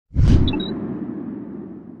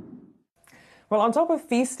Well, on top of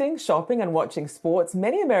feasting, shopping, and watching sports,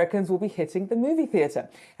 many Americans will be hitting the movie theater.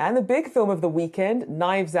 And the big film of the weekend,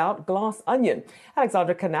 Knives Out, Glass Onion.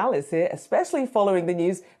 Alexandra Canal is here, especially following the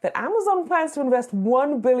news that Amazon plans to invest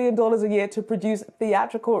 $1 billion a year to produce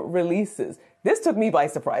theatrical releases. This took me by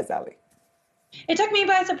surprise, Ali. It took me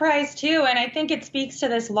by surprise too, and I think it speaks to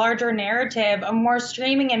this larger narrative of more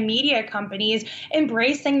streaming and media companies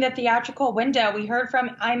embracing the theatrical window. We heard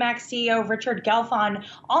from IMAX CEO Richard Gelfond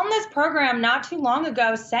on this program not too long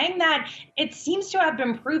ago saying that it seems to have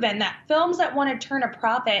been proven that films that want to turn a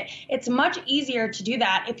profit, it's much easier to do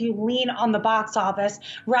that if you lean on the box office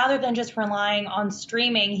rather than just relying on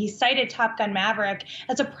streaming. He cited Top Gun Maverick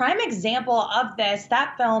as a prime example of this.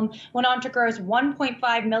 That film went on to gross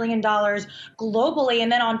 $1.5 million globally.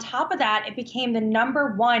 And then on top of that, it became the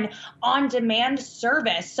 #1 on-demand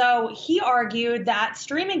service. So he argued that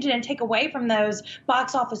streaming didn't take away from those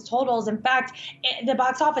box office totals. In fact, the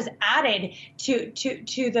box office added to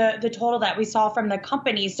the total that we saw from the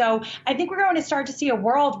company. So I think we're going to start to see a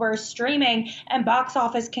world where streaming and box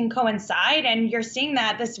office can coincide. And you're seeing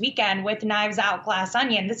that this weekend with Knives Out, Glass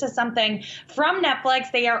Onion. This is something from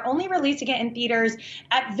Netflix. They are only releasing it in theaters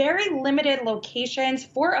at very limited locations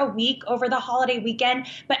for a week over the holiday weekend.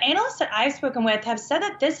 But analysts that I've spoken with have said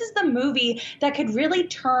that this is the movie that could really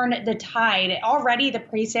turn the tide. Already the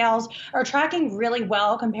pre-sales are tracking really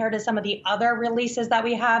well compared to some of the other releases that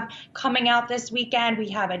we have coming out this weekend. We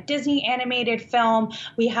have a Disney animated film.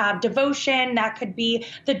 We have Devotion. That could be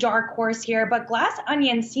the dark horse here. But Glass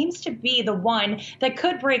Onion seems to be the one that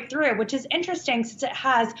could break through, which is interesting since it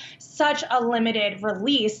has such a limited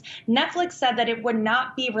release. Netflix said that it would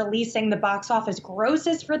not be releasing the box office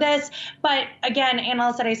grosses for this, but again,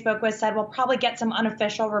 analysts that I spoke with said we'll probably get some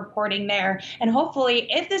unofficial reporting there. And hopefully,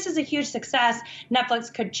 if this is a huge success,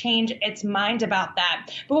 Netflix could change its mind about that.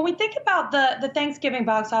 But when we think about the Thanksgiving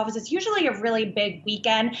box office, it's usually a really big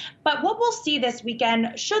weekend. But what we'll see this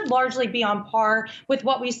weekend should largely be on par with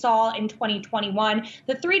what we saw in 2021.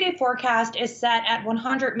 The 3-day forecast is set at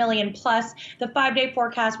 100 million plus, the 5-day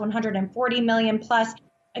forecast 140 million plus.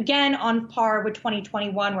 Again, on par with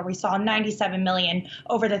 2021, where we saw 97 million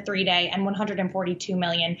over the 3-day and 142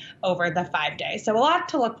 million over the 5-day. So a lot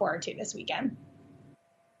to look forward to this weekend.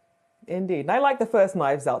 Indeed. And I like the first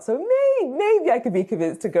Knives Out, so maybe I could be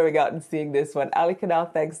convinced to going out and seeing this one. Ali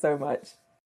Kanal, thanks so much.